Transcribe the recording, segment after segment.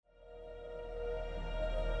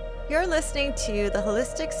You're listening to the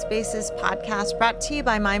Holistic Spaces podcast brought to you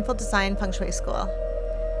by Mindful Design Feng Shui School.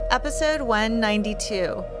 Episode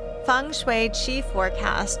 192, Feng Shui Qi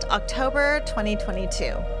Forecast, October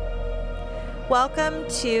 2022. Welcome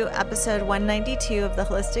to episode 192 of the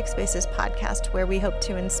Holistic Spaces podcast, where we hope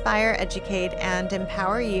to inspire, educate, and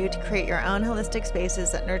empower you to create your own holistic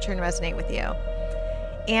spaces that nurture and resonate with you.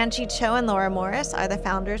 Angie Cho and Laura Morris are the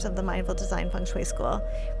founders of the Mindful Design Feng Shui School.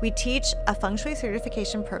 We teach a Feng Shui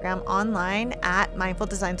certification program online at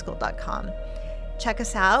mindfuldesignschool.com. Check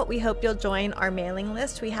us out. We hope you'll join our mailing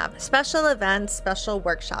list. We have special events, special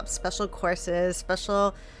workshops, special courses,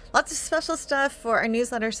 lots of special stuff for our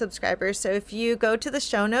newsletter subscribers. So if you go to the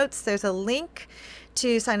show notes, there's a link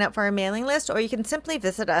to sign up for our mailing list, or you can simply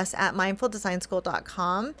visit us at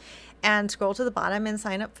mindfuldesignschool.com and scroll to the bottom and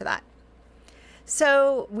sign up for that.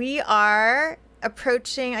 So we are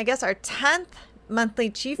approaching, I guess, our 10th monthly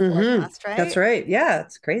Qi forecast, right? That's right. Yeah,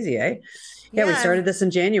 it's crazy, eh? Yeah, we started this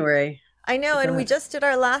in January. I know, and we just did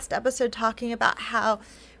our last episode talking about how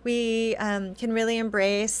we can really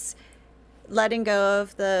embrace letting go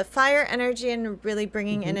of the fire energy and really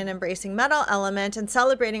bringing in and embracing metal element and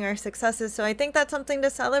celebrating our successes. So I think that's something to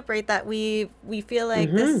celebrate, that we feel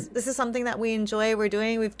like this is something that we enjoy, we're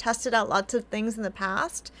doing. We've tested out lots of things in the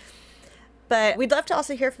past. But we'd love to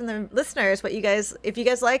also hear from the listeners if you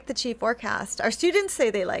guys like the Qi forecast. Our students say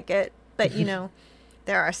they like it, but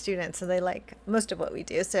they're our students, so they like most of what we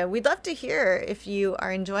do. So we'd love to hear if you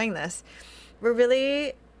are enjoying this. We're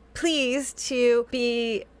really pleased to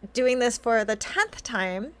be doing this for the 10th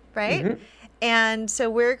time, right? And so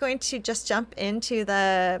we're going to just jump into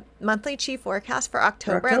the monthly Qi forecast for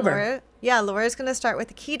October. And Laura's going to start with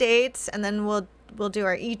the key dates, and then we'll do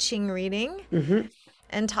our I Ching reading.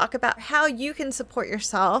 And talk about how you can support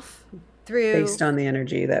yourself through... Based on the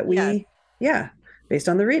energy that based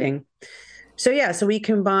on the reading. So we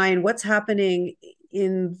combine what's happening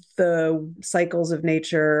in the cycles of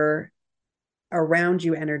nature around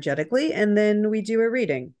you energetically, and then we do a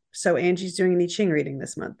reading. So Angie's doing an I Ching reading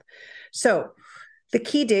this month. So the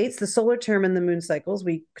key dates, the solar term and the moon cycles,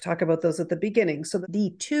 we talk about those at the beginning. So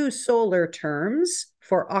the two solar terms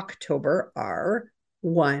for October are...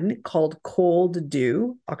 one called Cold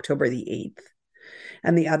Dew, October the 8th,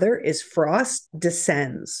 and the other is Frost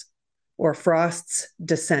Descends, or Frost's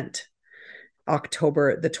Descent,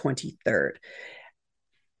 October the 23rd.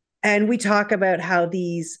 And we talk about how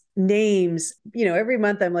these names, every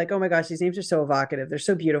month I'm like, oh my gosh, these names are so evocative. They're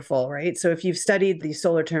so beautiful, right? So if you've studied these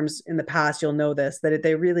solar terms in the past, you'll know this, that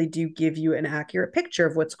they really do give you an accurate picture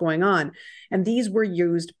of what's going on. And these were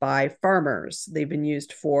used by farmers. They've been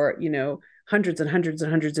used for, hundreds and hundreds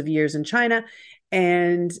and hundreds of years in China.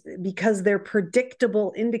 And because they're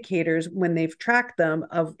predictable indicators when they've tracked them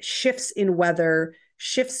of shifts in weather,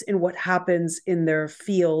 shifts in what happens in their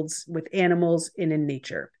fields with animals and in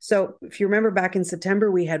nature. So if you remember back in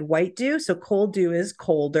September, we had white dew. So cold dew is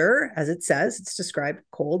colder, as it says, it's described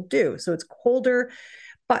cold dew. So it's colder,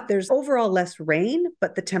 but there's overall less rain,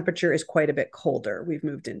 but the temperature is quite a bit colder we've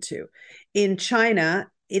moved into. In China,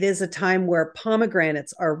 it is a time where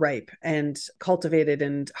pomegranates are ripe and cultivated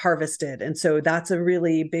and harvested. And so that's a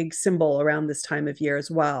really big symbol around this time of year as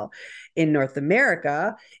well. In North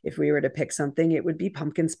America, if we were to pick something, it would be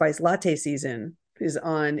pumpkin spice latte season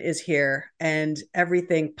is here. And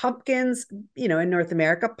everything pumpkins, in North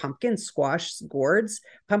America, pumpkins, squash, gourds,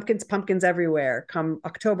 pumpkins everywhere come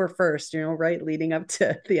October 1st, right, leading up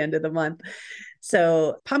to the end of the month.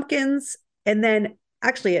 So pumpkins, and then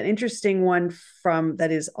actually, an interesting one that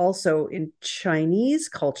is also in Chinese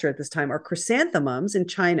culture at this time are chrysanthemums. In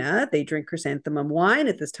China, they drink chrysanthemum wine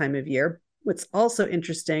at this time of year. What's also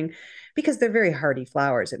interesting, because they're very hardy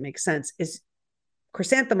flowers, it makes sense, is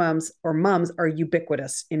chrysanthemums or mums are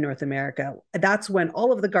ubiquitous in North America. That's when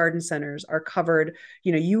all of the garden centers are covered.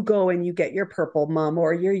 You go and you get your purple mum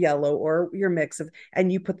or your yellow or your mix and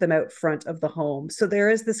you put them out front of the home. So there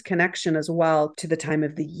is this connection as well to the time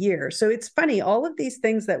of the year. So it's funny, all of these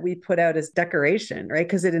things that we put out as decoration, right?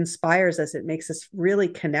 Because it inspires us. It makes us really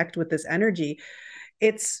connect with this energy.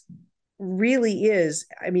 It's really is.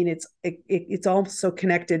 I mean, it's also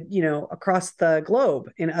connected, across the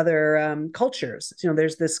globe in other cultures.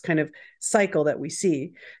 There's this kind of cycle that we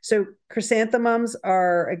see. So chrysanthemums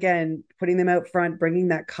are, again, putting them out front, bringing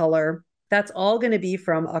that color. That's all going to be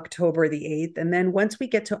from October the 8th. And then once we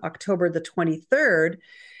get to October the 23rd,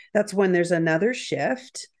 that's when there's another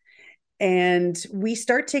shift. And we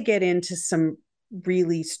start to get into some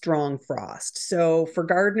really strong frost. So for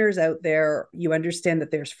gardeners out there, you understand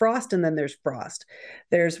that there's frost and then there's frost.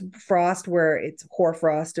 There's frost where it's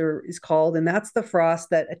hoarfrost or is called, and that's the frost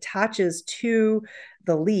that attaches to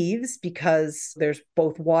the leaves because there's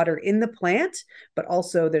both water in the plant, but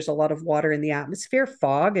also there's a lot of water in the atmosphere,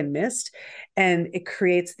 fog and mist, and it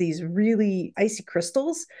creates these really icy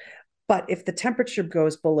crystals. But if the temperature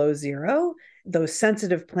goes below zero, those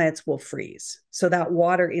sensitive plants will freeze. So that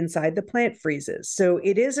water inside the plant freezes. So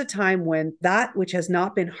it is a time when that which has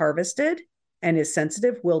not been harvested and is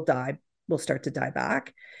sensitive will die, will start to die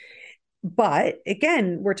back. But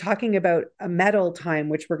again, we're talking about a metal time,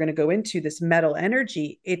 which we're going to go into, this metal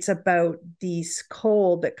energy. It's about this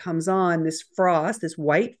cold that comes on, this frost, this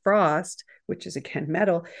white frost, which is again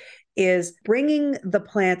metal, is bringing the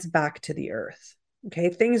plants back to the earth. Okay,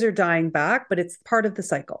 things are dying back, but it's part of the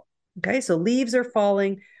cycle. Okay, so leaves are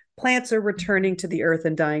falling, plants are returning to the earth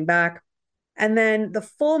and dying back. And then the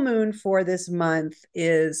full moon for this month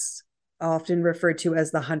is often referred to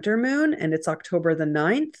as the hunter moon, and it's October the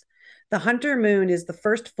 9th. The hunter moon is the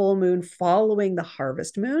first full moon following the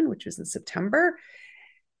harvest moon, which was in September.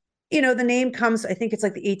 You know, the name comes, I think it's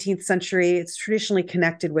like the 18th century. It's traditionally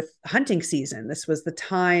connected with hunting season. This was the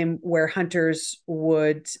time where hunters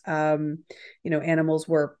would, animals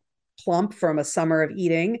were plump from a summer of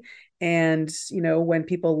eating. And, when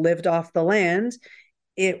people lived off the land,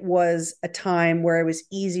 it was a time where it was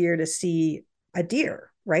easier to see a deer,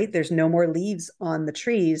 right? There's no more leaves on the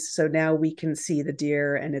trees. So now we can see the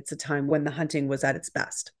deer, and it's a time when the hunting was at its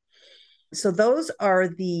best. So those are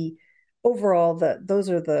the overall,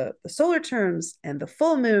 those are the solar terms and the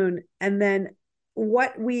full moon. And then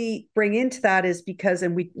what we bring into that is because,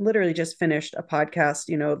 and we literally just finished a podcast,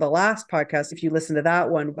 the last podcast, if you listen to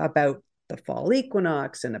that one, about the fall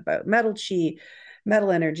equinox and about metal chi,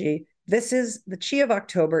 metal energy. This is the chi of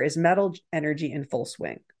October is metal energy in full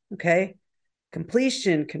swing. Okay.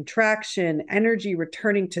 Completion, contraction, energy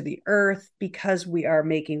returning to the earth because we are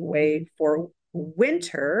making way for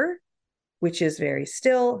winter, which is very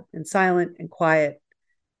still and silent and quiet.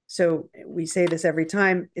 So we say this every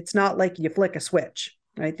time. It's not like you flick a switch,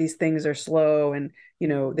 right? These things are slow and,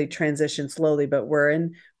 they transition slowly, but we're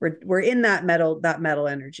in that metal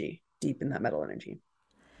energy, deep in that metal energy.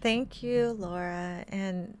 Thank you, Laura.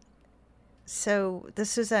 And so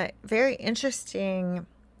this is a very interesting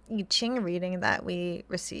I Ching reading that we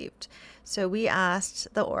received. So we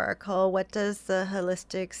asked the Oracle, what does the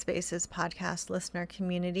Holistic Spaces podcast listener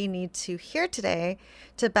community need to hear today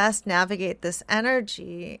to best navigate this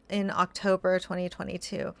energy in October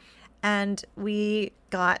 2022? And we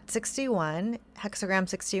got 61, hexagram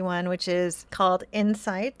 61, which is called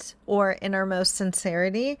Insight or Innermost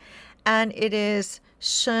Sincerity. And it is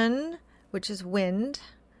Shun, which is wind,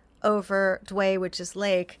 over Dway, which is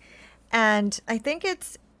lake. And I think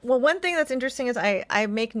one thing that's interesting is I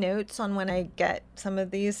make notes on when I get some of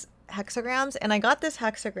these hexagrams. And I got this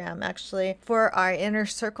hexagram actually for our inner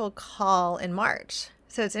circle call in March.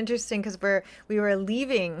 So it's interesting because we were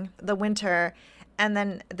leaving the winter, and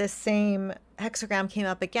then the same hexagram came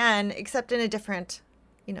up again, except in a different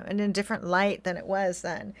light than it was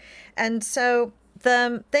then. And so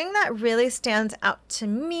the thing that really stands out to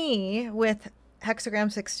me with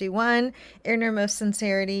hexagram 61, Innermost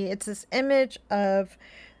Sincerity, it's this image of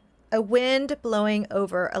a wind blowing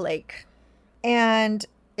over a lake. And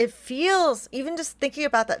it feels, even just thinking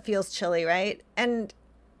about that feels chilly, right? And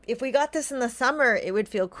if we got this in the summer, it would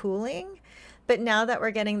feel cooling. But now that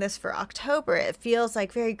we're getting this for October, it feels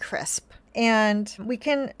like very crisp. And we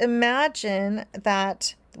can imagine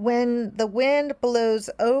that when the wind blows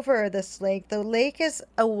over this lake, the lake is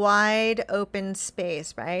a wide open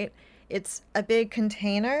space, right? It's a big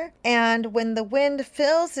container. And when the wind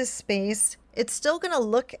fills this space, it's still going to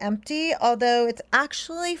look empty, although it's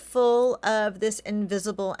actually full of this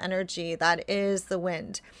invisible energy that is the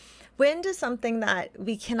wind. Wind is something that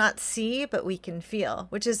we cannot see, but we can feel,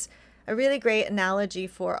 which is a really great analogy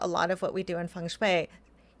for a lot of what we do in Feng Shui.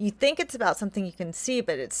 You think it's about something you can see,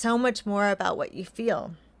 but it's so much more about what you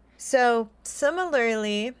feel. So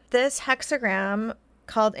similarly, this hexagram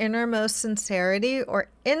called Innermost Sincerity or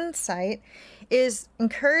Insight is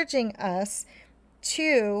encouraging us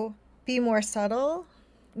to be more subtle.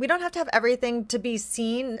 We don't have to have everything to be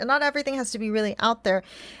seen. Not everything has to be really out there.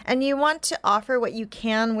 And you want to offer what you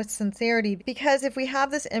can with sincerity, because if we have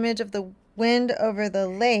this image of the wind over the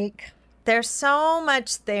lake, there's so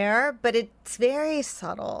much there, but it's very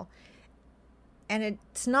subtle and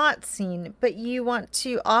it's not seen. But you want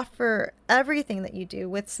to offer everything that you do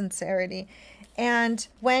with sincerity. And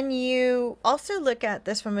when you also look at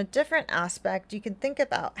this from a different aspect, you can think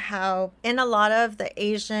about how in a lot of the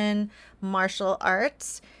Asian martial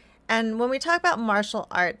arts, and when we talk about martial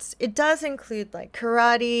arts, it does include like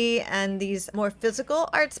karate and these more physical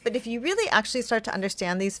arts. But if you really actually start to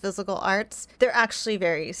understand these physical arts, they're actually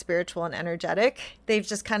very spiritual and energetic. They've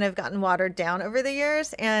just kind of gotten watered down over the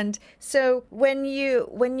years. And so when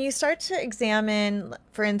you start to examine,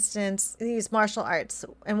 for instance, these martial arts,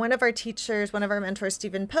 and one of our teachers, one of our mentors,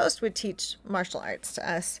 Stephen Post, would teach martial arts to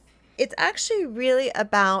us, it's actually really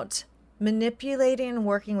about manipulating and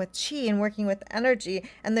working with chi and working with energy.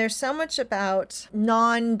 And there's so much about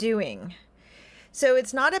non-doing. So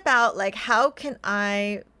it's not about like, how can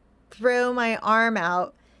I throw my arm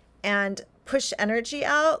out and push energy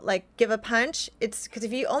out, like give a punch? It's because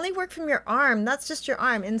if you only work from your arm, that's just your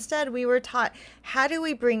arm. Instead, we were taught, how do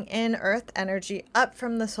we bring in earth energy up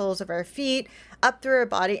from the soles of our feet, up through our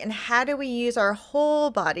body, and how do we use our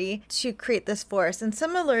whole body to create this force? And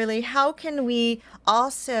similarly, how can we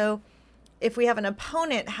also, if we have an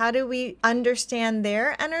opponent, how do we understand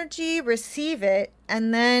their energy, receive it,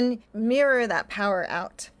 and then mirror that power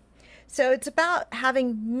out? So it's about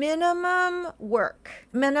having minimum work,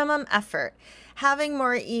 minimum effort, having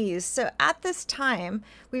more ease. So at this time,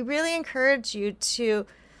 we really encourage you to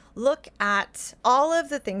look at all of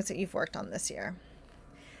the things that you've worked on this year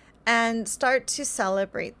and start to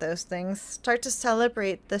celebrate those things, start to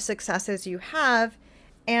celebrate the successes you have,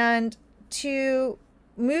 and to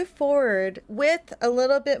move forward with a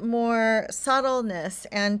little bit more subtleness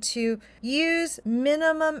and to use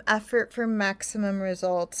minimum effort for maximum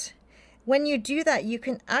results. When you do that, you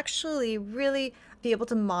can actually really be able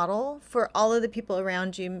to model for all of the people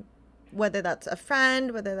around you, whether that's a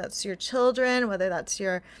friend, whether that's your children, whether that's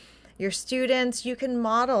your students. You can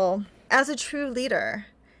model as a true leader.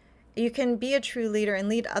 You can be a true leader and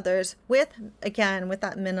lead others with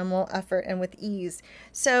that minimal effort and with ease.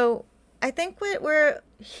 So I think what we're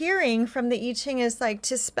hearing from the I Ching is like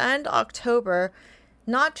to spend October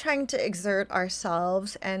not trying to exert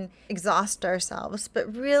ourselves and exhaust ourselves,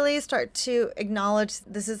 but really start to acknowledge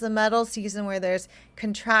this is a metal season where there's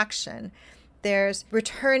contraction. There's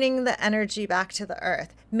returning the energy back to the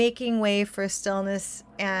earth, making way for stillness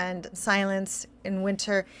and silence in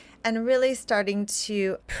winter, and really starting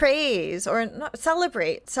to praise or not,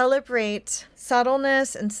 celebrate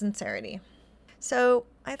subtleness and sincerity. So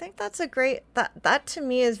I think that's a great, that to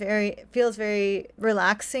me is feels very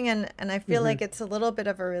relaxing, and I feel like it's a little bit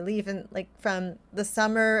of a relief, and like from the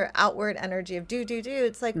summer outward energy of do,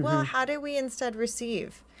 it's like, well, how do we instead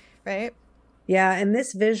receive, right? Yeah, and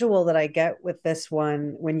this visual that I get with this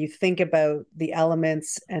one, when you think about the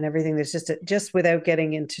elements and everything, there's just without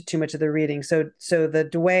getting into too much of the reading. So the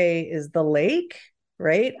Dui is the lake,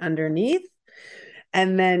 right, underneath.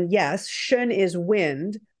 And then, yes, Shun is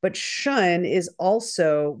wind, but Shun is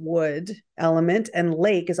also wood element, and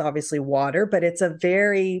lake is obviously water, but it's a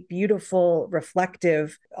very beautiful,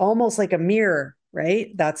 reflective, almost like a mirror,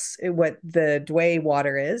 right? That's what the Dui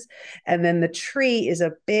water is. And then the tree is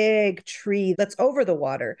a big tree that's over the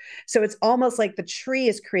water. So it's almost like the tree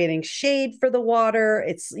is creating shade for the water.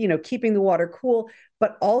 It's, keeping the water cool,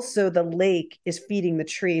 but also the lake is feeding the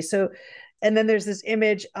tree. So, and then there's this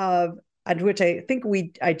image of, which I think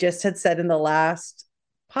I just had said in the last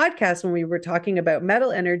podcast when we were talking about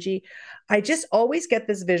metal energy, I just always get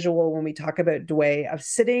this visual when we talk about Dui of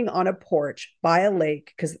sitting on a porch by a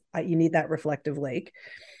lake, because you need that reflective lake,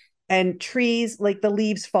 and trees, like the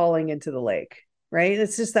leaves falling into the lake, right?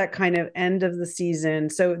 It's just that kind of end of the season.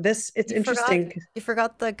 So it's interesting. You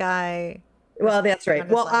forgot the guy. Well, that's right.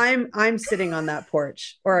 Well, I'm sitting on that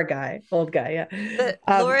porch, or a guy, old guy. Yeah.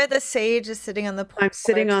 Laura the sage is sitting on the porch. I'm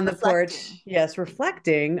sitting on the porch. Yes.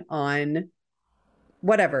 Reflecting on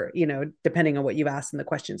whatever, depending on what you've asked in the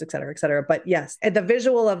questions, et cetera, et cetera. But yes, the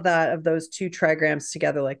visual of those two trigrams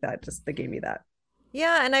together like that, they gave me that.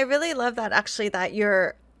 Yeah. And I really love that, actually, that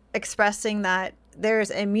you're expressing that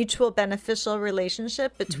there's a mutual beneficial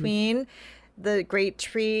relationship between the great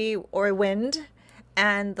tree or wind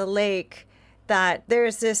and the lake, that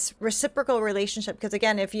there's this reciprocal relationship. Because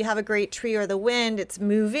again, if you have a great tree or the wind, it's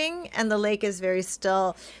moving and the lake is very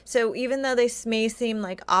still. So even though they may seem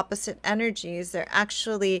like opposite energies, they're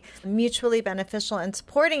actually mutually beneficial and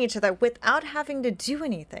supporting each other without having to do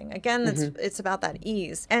anything. Again, it's about that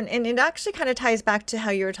ease. And it actually kind of ties back to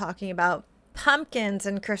how you were talking about pumpkins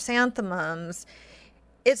and chrysanthemums.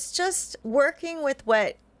 It's just working with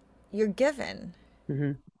what you're given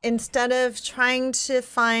instead of trying to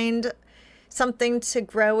find something to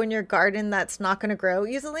grow in your garden that's not going to grow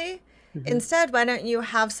easily. Instead, why don't you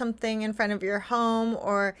have something in front of your home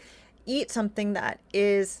or eat something that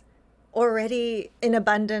is already in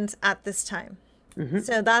abundance at this time.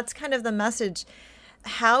 So that's kind of the message.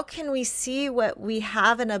 How can we see what we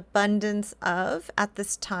have an abundance of at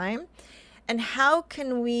this time? And how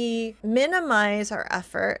can we minimize our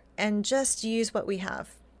effort and just use what we have?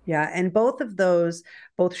 Yeah. And both of those,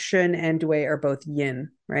 both Shun and Dui are both yin,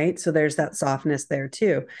 right? So there's that softness there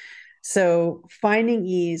too. So finding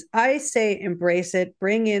ease, I say embrace it,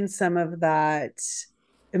 bring in some of that,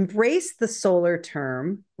 embrace the solar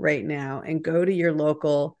term right now and go to your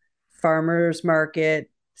local farmer's market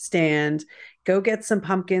stand. Go get some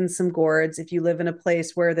pumpkins, some gourds. If you live in a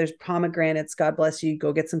place where there's pomegranates, God bless you,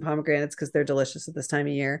 go get some pomegranates because they're delicious at this time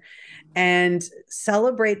of year. And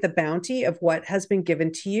celebrate the bounty of what has been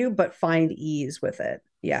given to you, but find ease with it.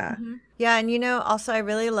 Yeah. Yeah. And also I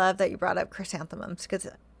really love that you brought up chrysanthemums, because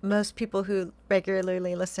most people who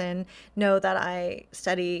regularly listen know that I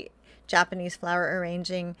study Japanese flower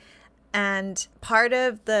arranging. And part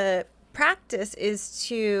of the practice is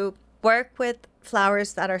to work with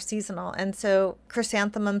flowers that are seasonal. And so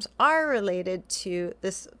chrysanthemums are related to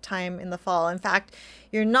this time in the fall. In fact,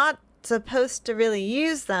 you're not supposed to really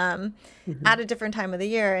use them at a different time of the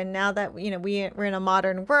year. And now that, we're in a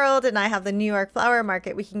modern world and I have the New York flower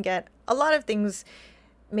market, we can get a lot of things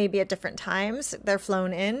maybe at different times. They're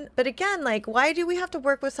flown in. But again, like, why do we have to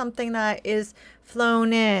work with something that is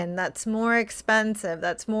flown in, that's more expensive,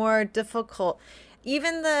 that's more difficult?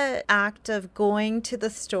 Even the act of going to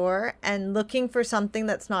the store and looking for something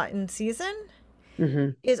that's not in season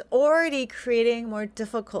is already creating more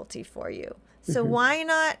difficulty for you. So why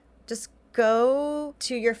not just go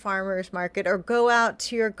to your farmer's market or go out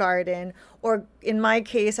to your garden? Or in my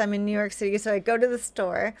case, I'm in New York City, so I go to the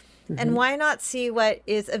store. And why not see what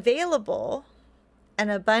is available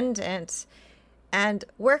and abundant and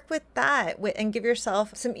work with that and give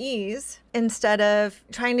yourself some ease instead of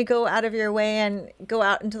trying to go out of your way and go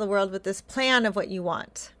out into the world with this plan of what you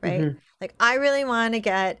want, right? Like, I really want to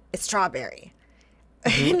get a strawberry.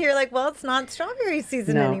 And you're like, well, it's not strawberry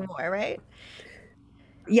season anymore, right?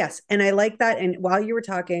 Yes. And I like that. And while you were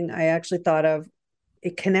talking, I actually thought of,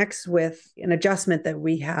 it connects with an adjustment that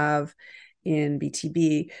we have in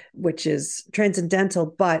BTB, which is transcendental,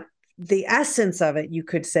 but the essence of it, you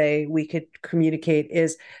could say, we could communicate,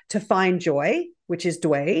 is to find joy, which is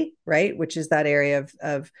Dui, right? Which is that area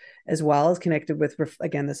of as well as connected with,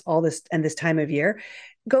 again, this time of year.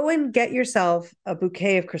 Go and get yourself a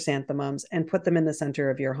bouquet of chrysanthemums and put them in the center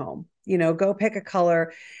of your home. Go pick a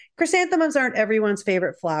color. Chrysanthemums aren't everyone's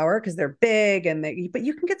favorite flower because they're big but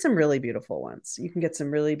you can get some really beautiful ones. You can get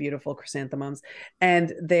some really beautiful chrysanthemums,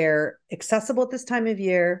 and they're accessible at this time of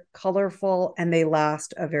year, colorful, and they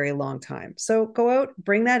last a very long time. So go out,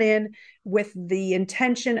 bring that in with the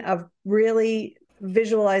intention of really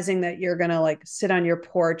visualizing that you're going to sit on your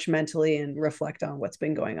porch mentally and reflect on what's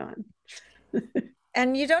been going on.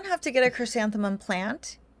 And you don't have to get a chrysanthemum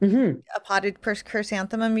plant. A potted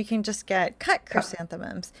chrysanthemum, you can just get cut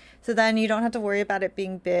chrysanthemums. So then you don't have to worry about it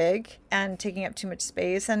being big and taking up too much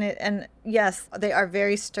space. And yes, they are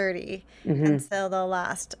very sturdy, and so they'll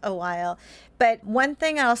last a while. But one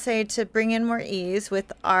thing I'll say to bring in more ease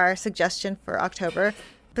with our suggestion for October,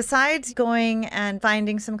 besides going and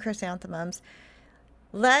finding some chrysanthemums,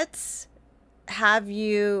 let's have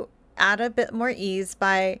you add a bit more ease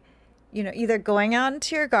by either going out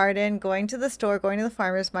into your garden, going to the store, going to the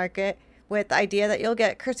farmer's market with the idea that you'll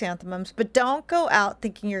get chrysanthemums, but don't go out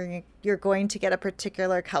thinking you're going to get a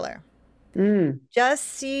particular color. Just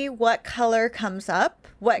see what color comes up,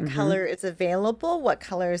 what color is available, what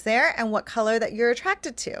color is there, and what color that you're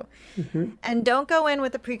attracted to. And don't go in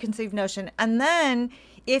with a preconceived notion. And then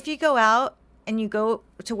if you go out and you go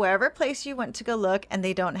to wherever place you went to go look and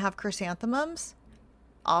they don't have chrysanthemums,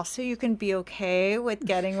 also, you can be okay with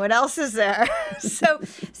getting what else is there.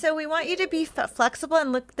 So we want you to be flexible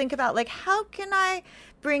and think about, how can I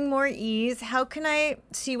bring more ease? How can I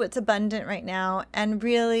see what's abundant right now and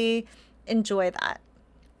really enjoy that?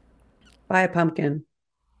 Buy a pumpkin.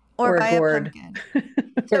 Or buy a gourd. A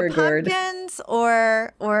pumpkin. So pumpkins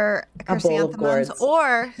or chrysanthemums,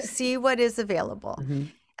 or see what is available.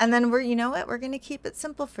 And then we're going to keep it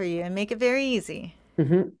simple for you and make it very easy.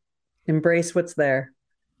 Embrace what's there.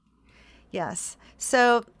 Yes.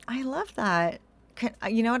 So I love that.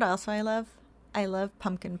 You know what else I love? I love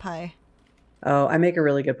pumpkin pie. Oh, I make a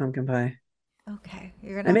really good pumpkin pie. Okay.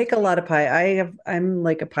 I make a lot of pie. I'm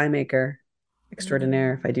like a pie maker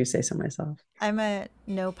extraordinaire, if I do say so myself. I'm a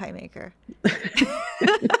no pie maker.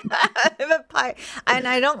 I'm a pie. And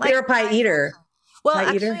I don't like. You're a pie eater. Well,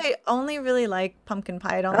 actually, I only really like pumpkin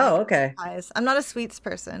pie. I don't like pies. I'm not a sweets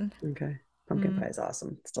person. Okay. Pumpkin pie is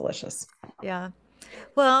awesome. It's delicious. Yeah.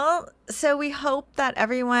 Well, so we hope that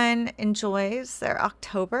everyone enjoys their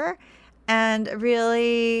October and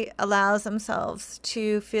really allows themselves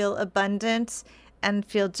to feel abundant and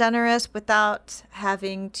feel generous without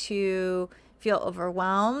having to feel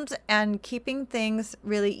overwhelmed, and keeping things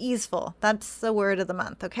really easeful. That's the word of the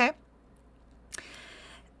month, okay?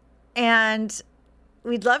 And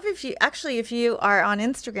we'd love if you are on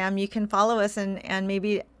Instagram, you can follow us and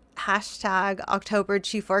maybe hashtag October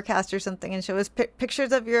Chi Forecast or something, and show us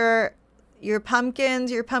pictures of your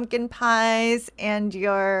pumpkins, your pumpkin pies, and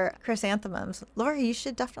your chrysanthemums. Laura, you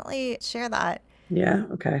should definitely share that. Yeah,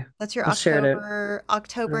 okay. That's your I'll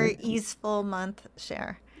October easeful month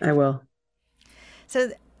share. I will. So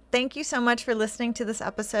thank you so much for listening to this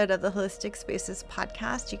episode of the Holistic Spaces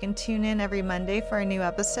podcast. You can tune in every Monday for a new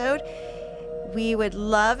episode. We would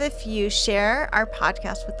love if you share our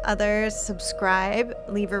podcast with others, subscribe,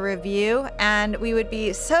 leave a review, and we would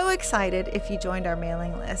be so excited if you joined our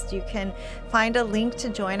mailing list. You can find a link to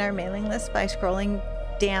join our mailing list by scrolling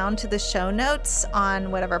down to the show notes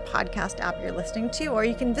on whatever podcast app you're listening to, or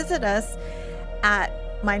you can visit us at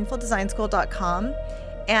mindfuldesignschool.com.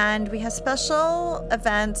 And we have special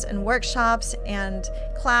events and workshops and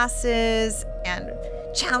classes and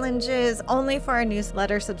challenges only for our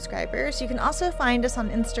newsletter subscribers. You can also find us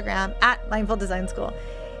on Instagram at Mindful Design School.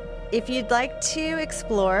 If you'd like to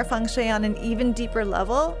explore feng shui on an even deeper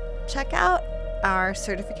level, check out our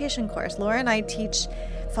certification course. Laura and I teach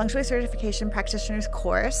feng shui certification practitioners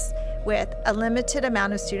course with a limited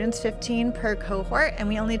amount of students, 15 per cohort, and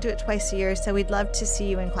we only do it twice a year, so we'd love to see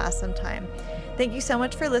you in class sometime. Thank you so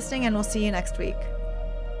much for listening, and we'll see you next week.